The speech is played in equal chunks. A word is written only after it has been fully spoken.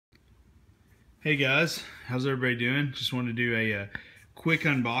Hey guys, how's everybody doing? Just wanted to do a quick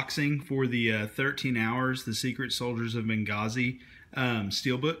unboxing for the 13 Hours, The Secret Soldiers of Benghazi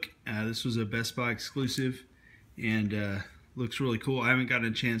Steelbook. This was a Best Buy exclusive and looks really cool. I haven't gotten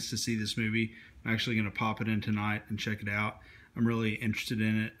a chance to see this movie. I'm actually going to pop it in tonight and check it out. I'm really interested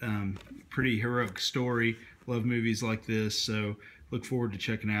in it. Pretty heroic story. Love movies like this, so look forward to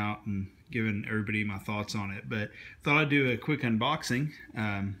checking out and giving everybody my thoughts on it. But thought I'd do a quick unboxing.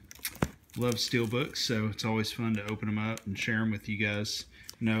 Love Steelbooks, so it's always fun to open them up and share them with you guys.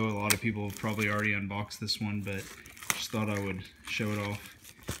 I know a lot of people have probably already unboxed this one, but just thought I would show it off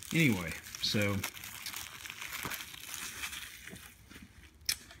anyway. So,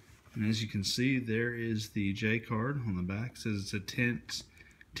 and as you can see, there is the J card on the back. It says it's a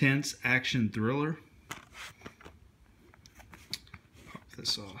tense action thriller. Pop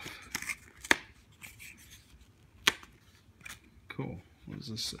this off. Cool. What does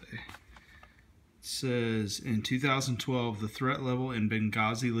this say? It says, in 2012, the threat level in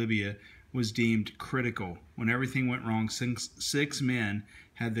Benghazi, Libya was deemed critical. When everything went wrong, six men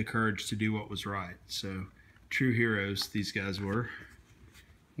had the courage to do what was right. So, true heroes these guys were.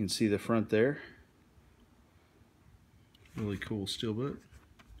 You can see the front there. Really cool steelbook.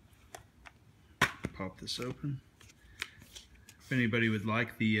 Pop this open. If anybody would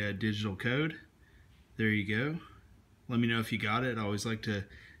like the digital code, there you go. Let me know if you got it. I always like to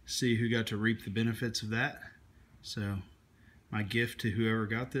see who got to reap the benefits of that. So, my gift to whoever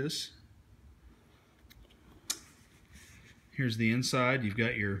got this. Here's the inside. You've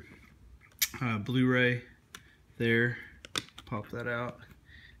got your Blu-ray there. Pop that out.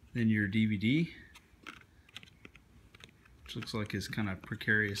 Then your DVD, which looks like it's kind of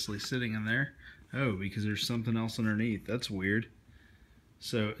precariously sitting in there. Oh, because there's something else underneath. That's weird.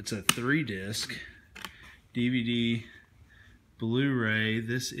 So, it's a 3-disc DVD, Blu-ray.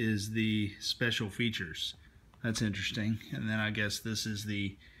 This is the special features. That's interesting. And then I guess this is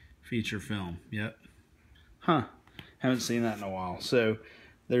the feature film. Yep. Huh. Haven't seen that in a while. So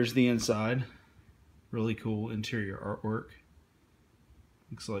there's the inside. Really cool interior artwork.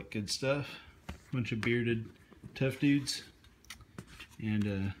 Looks like good stuff. Bunch of bearded tough dudes.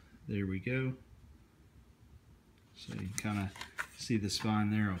 And there we go. So you can kind of see the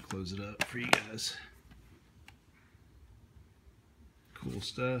spine there. I'll close it up for you guys. Cool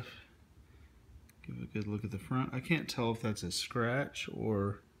stuff. Give a good look at the front. I can't tell if that's a scratch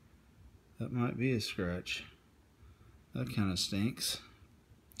or that might be a scratch. That kind of stinks.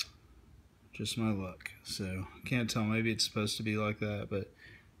 Just my luck. So, I can't tell. Maybe it's supposed to be like that, but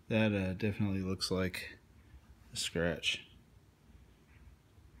that definitely looks like a scratch.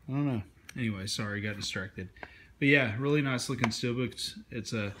 I don't know. Anyway, sorry, got distracted. But yeah, really nice looking steelbook.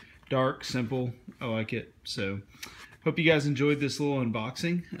 It's a dark, simple. I like it. So, hope you guys enjoyed this little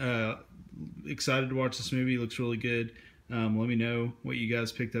unboxing. Excited to watch this movie. It looks really good. Let me know what you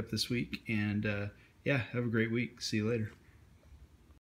guys picked up this week. And yeah, have a great week. See you later.